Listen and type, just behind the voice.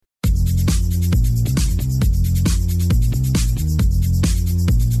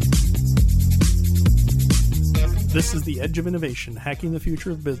This is The Edge of Innovation, Hacking the Future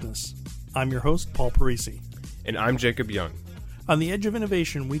of Business. I'm your host, Paul Parisi. And I'm Jacob Young. On The Edge of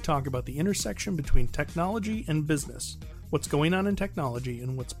Innovation, we talk about the intersection between technology and business, what's going on in technology,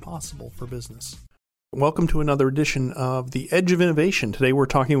 and what's possible for business. Welcome to another edition of The Edge of Innovation. Today we're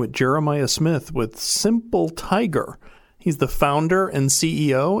talking with Jeremiah Smith with Simple Tiger. He's the founder and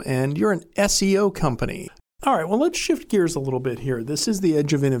CEO, and you're an SEO company. All right, well, let's shift gears a little bit here. This is The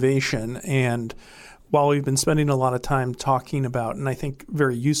Edge of Innovation, and while we've been spending a lot of time talking about, and I think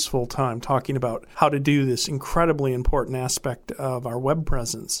very useful time talking about how to do this incredibly important aspect of our web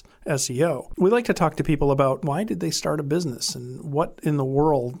presence, SEO, we like to talk to people about why did they start a business and what in the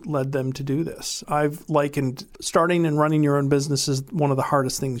world led them to do this. I've likened starting and running your own business is one of the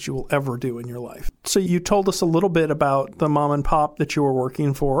hardest things you will ever do in your life. So you told us a little bit about the mom and pop that you were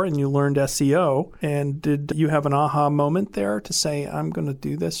working for and you learned SEO. And did you have an aha moment there to say, I'm going to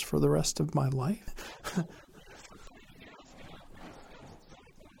do this for the rest of my life?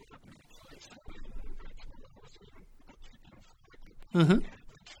 Mm-hmm.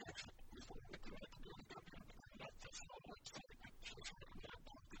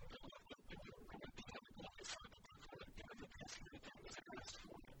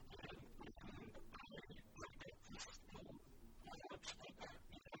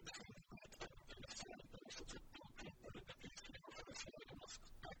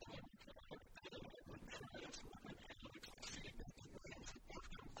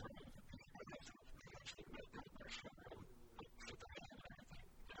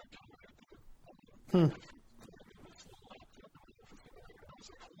 Hmm.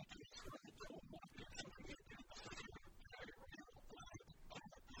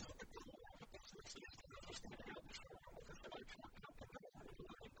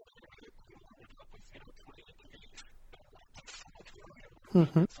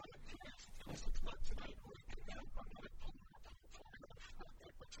 Mm-hmm.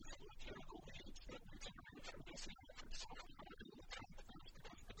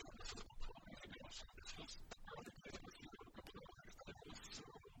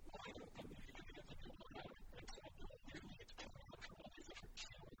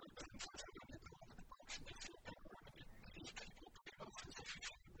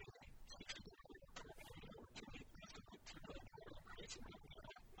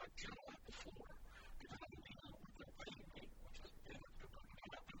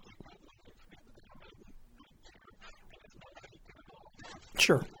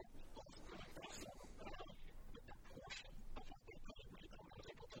 Sure.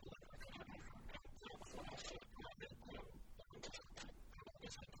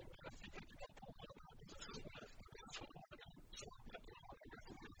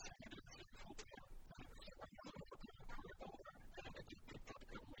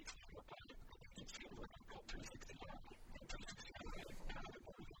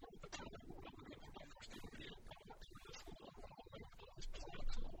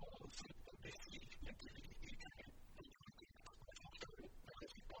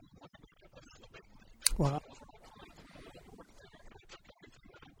 Wow.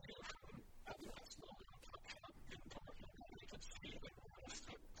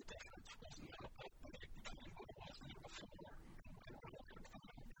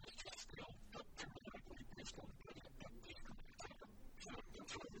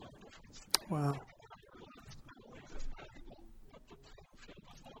 Wow.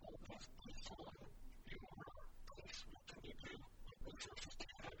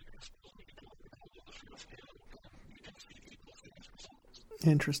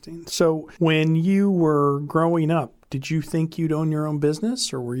 Interesting. So when you were growing up, did you think you'd own your own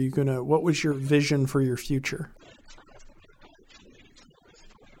business or were you what was your vision for your future?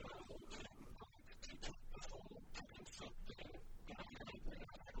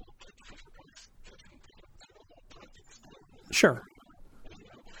 Sure.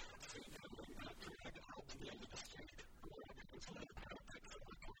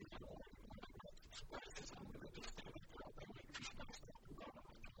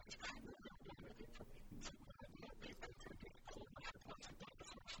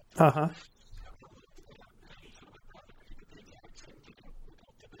 Uh-huh.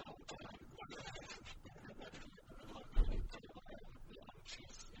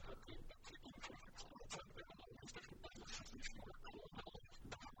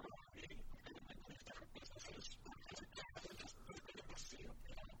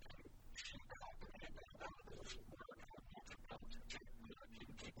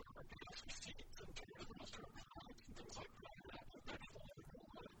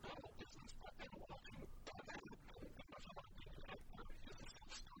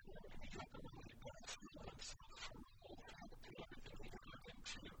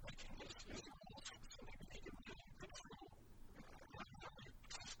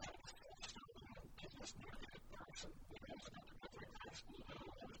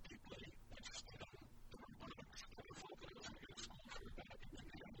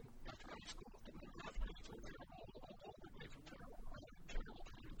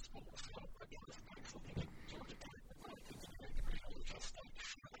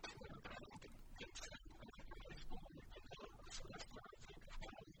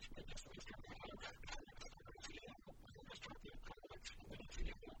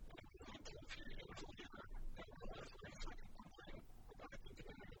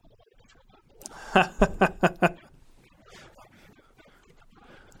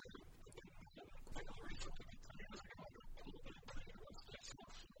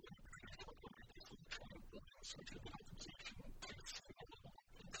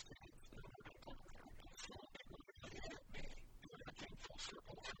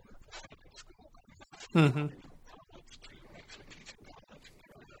 Mm-hmm.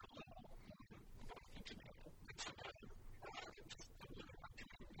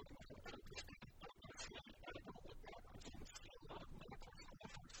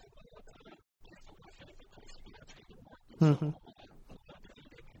 Mm-hmm.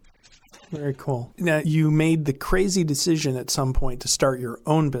 Very cool. Now, you made the crazy decision at some point to start your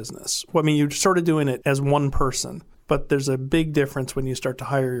own business. Well, I mean, you're sort of doing it as one person, but there's a big difference when you start to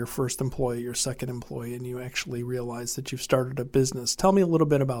hire your first employee, your second employee, and you actually realize that you've started a business. Tell me a little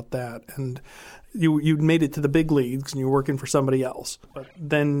bit about that. And you made it to the big leagues and you're working for somebody else, but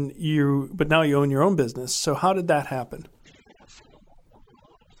now you own your own business. So how did that happen?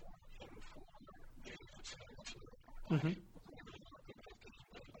 Mm-hmm.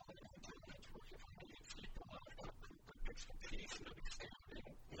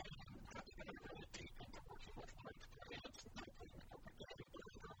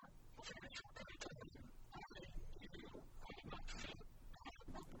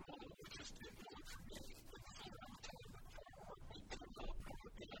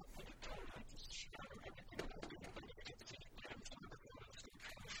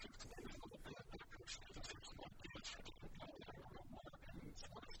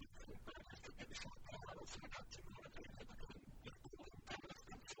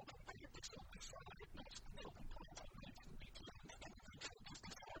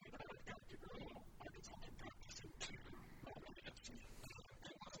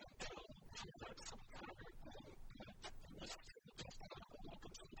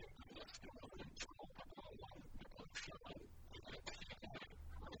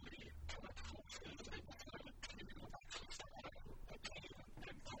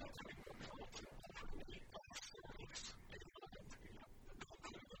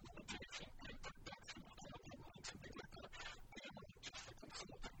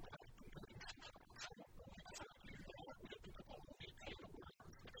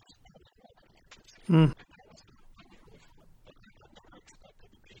 Mm.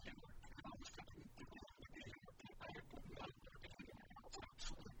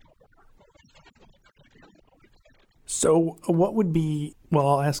 So, what would be, well,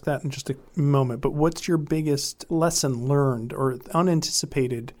 I'll ask that in just a moment, but what's your biggest lesson learned or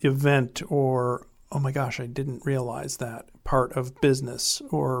unanticipated event or, oh my gosh, I didn't realize that part of business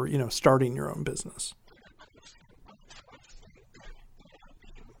or, starting your own business?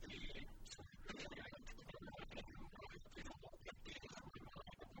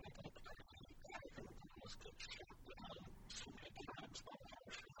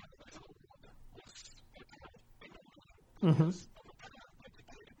 Mm-hmm.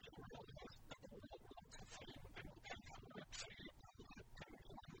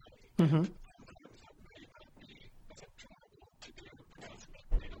 Mm-hmm.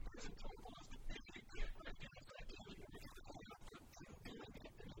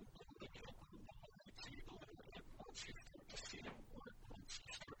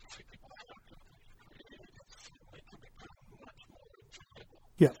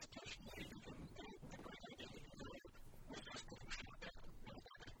 Yeah.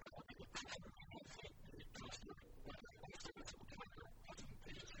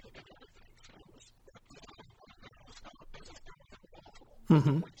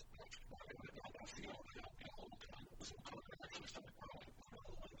 Mm-hmm.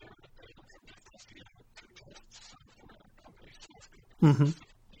 Mm-hmm.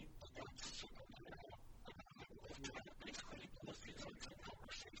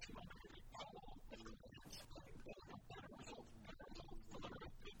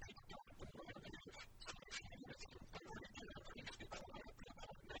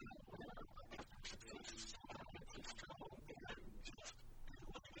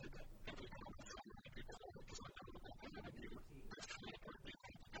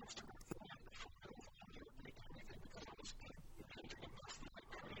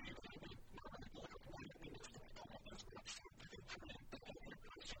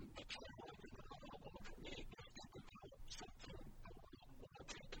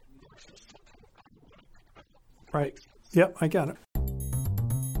 Right. Yep, I got it.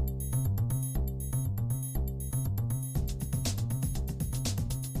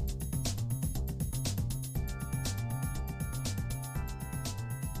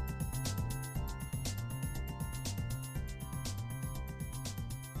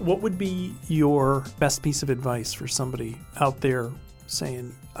 What would be your best piece of advice for somebody out there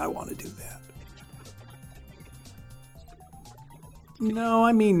saying, I want to do that? No,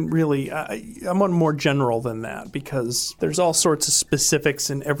 I mean, really, I'm on more general than that because there's all sorts of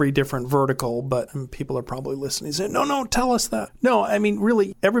specifics in every different vertical, but people are probably listening and saying, no, tell us that. No, I mean,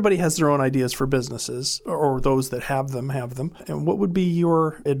 really, everybody has their own ideas for businesses, or those that have them. And what would be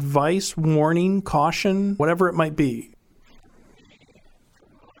your advice, warning, caution, whatever it might be?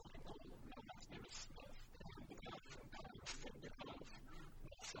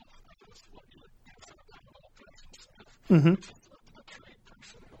 Mm-hmm.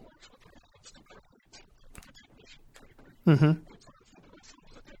 Mm-hmm.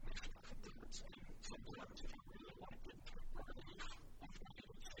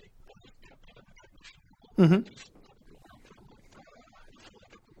 Mm-hmm.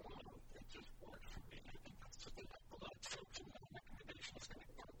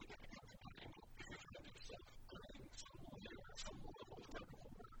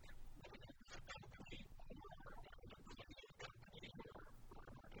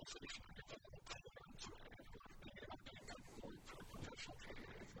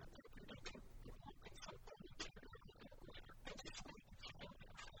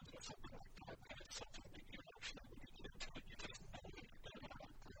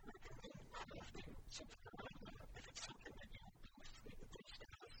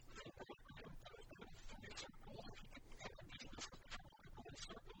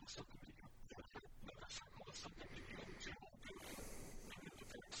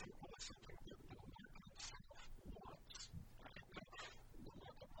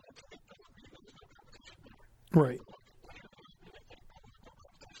 Right.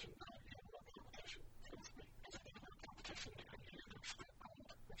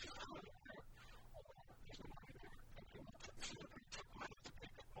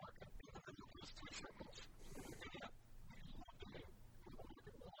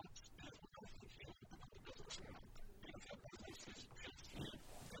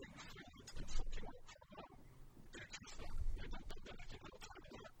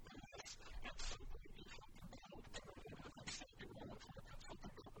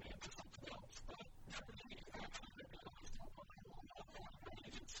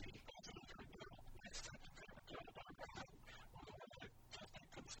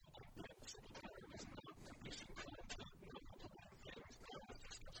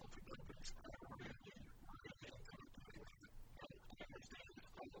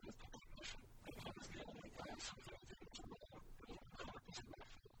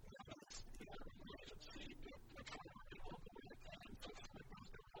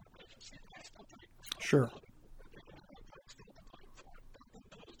 Sure.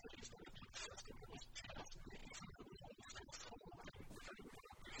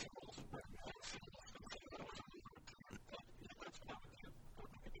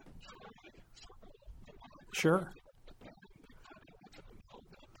 Sure.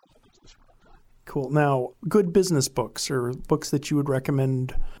 Cool. Now, good business books or books that you would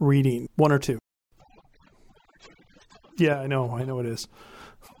recommend reading, one or two. Yeah, I know it is.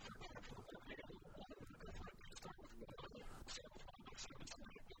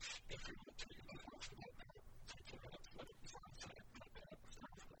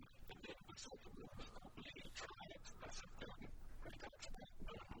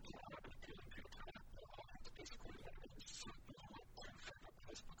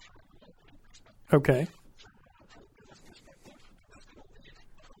 Okay.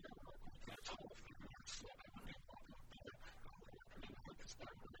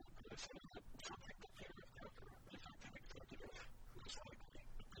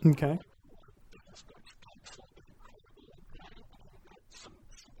 Okay.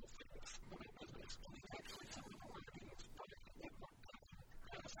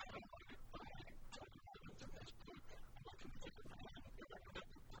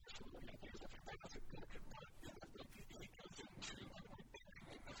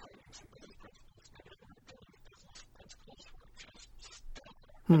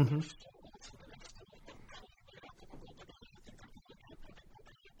 Mm-hmm.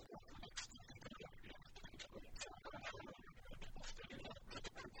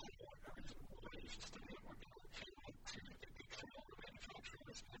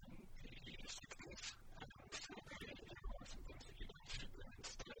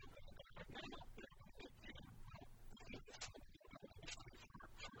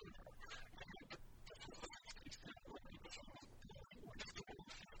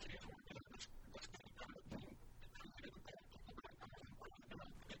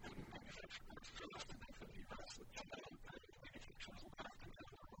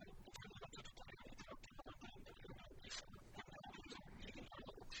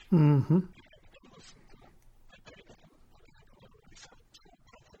 Mm-hmm.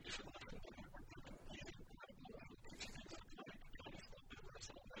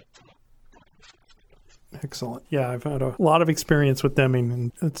 Excellent. Yeah, I've had a lot of experience with Deming,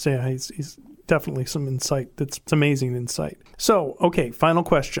 and let's say he's definitely some insight. That's amazing insight. So, okay, final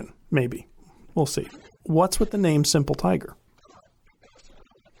question, maybe. We'll see. What's with the name Simple Tiger?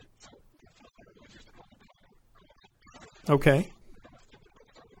 Okay.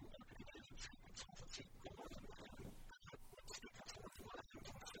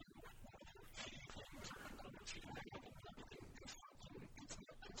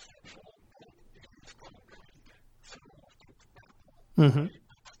 Mm-hmm.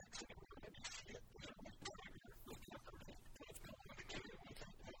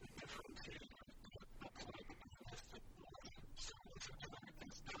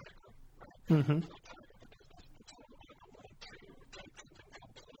 Mm-hmm.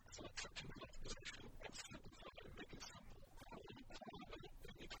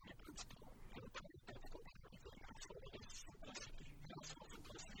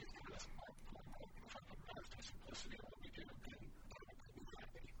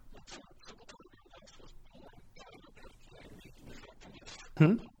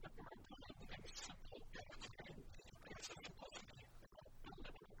 Hmm?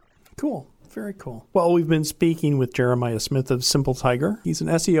 Cool. Very cool. Well, we've been speaking with Jeremiah Smith of Simple Tiger. He's an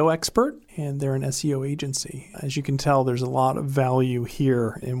SEO expert, and they're an SEO agency. As you can tell, there's a lot of value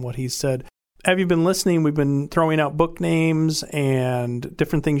here in what he said. Have you been listening? We've been throwing out book names and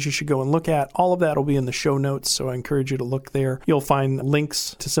different things you should go and look at. All of that will be in the show notes, so I encourage you to look there. You'll find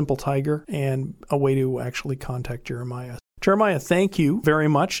links to Simple Tiger and a way to actually contact Jeremiah. Jeremiah, thank you very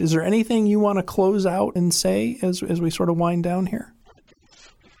much. Is there anything you want to close out and say as we sort of wind down here?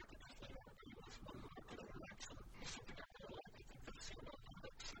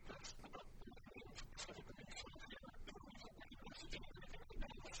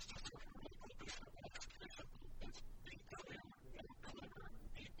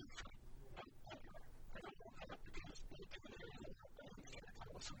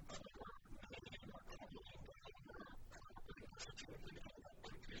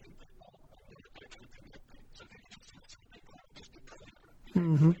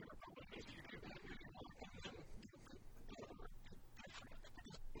 Mm-hmm.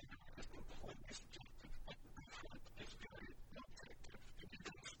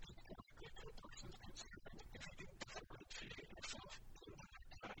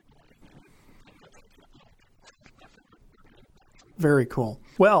 Very cool.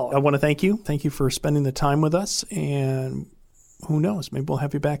 Well, I want to thank you. Thank you for spending the time with us. And who knows, maybe we'll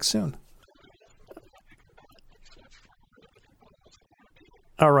have you back soon.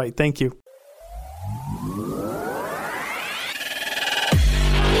 All right. Thank you.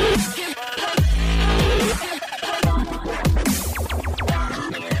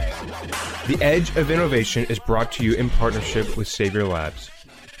 The Edge of Innovation is brought to you in partnership with Savior Labs.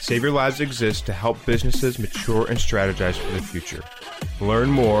 Savior Labs exists to help businesses mature and strategize for the future.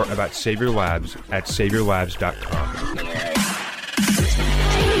 Learn more about Savior Labs at saviorlabs.com.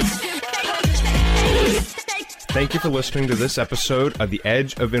 Thank you for listening to this episode of The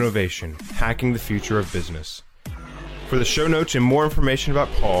Edge of Innovation, Hacking the Future of Business. For the show notes and more information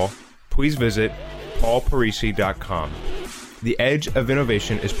about Paul, please visit paulparisi.com. The Edge of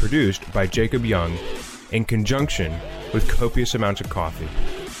Innovation is produced by Jacob Young in conjunction with copious amounts of coffee.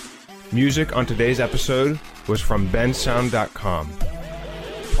 Music on today's episode was from bensound.com.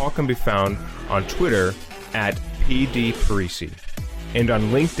 Paul can be found on Twitter at pdparisi and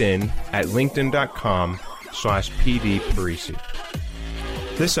on LinkedIn at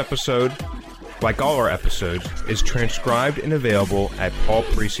linkedin.com/pdparisi. This episode, like all our episodes, is transcribed and available at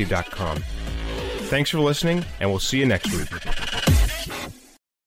paulparisi.com. Thanks for listening, and we'll see you next week.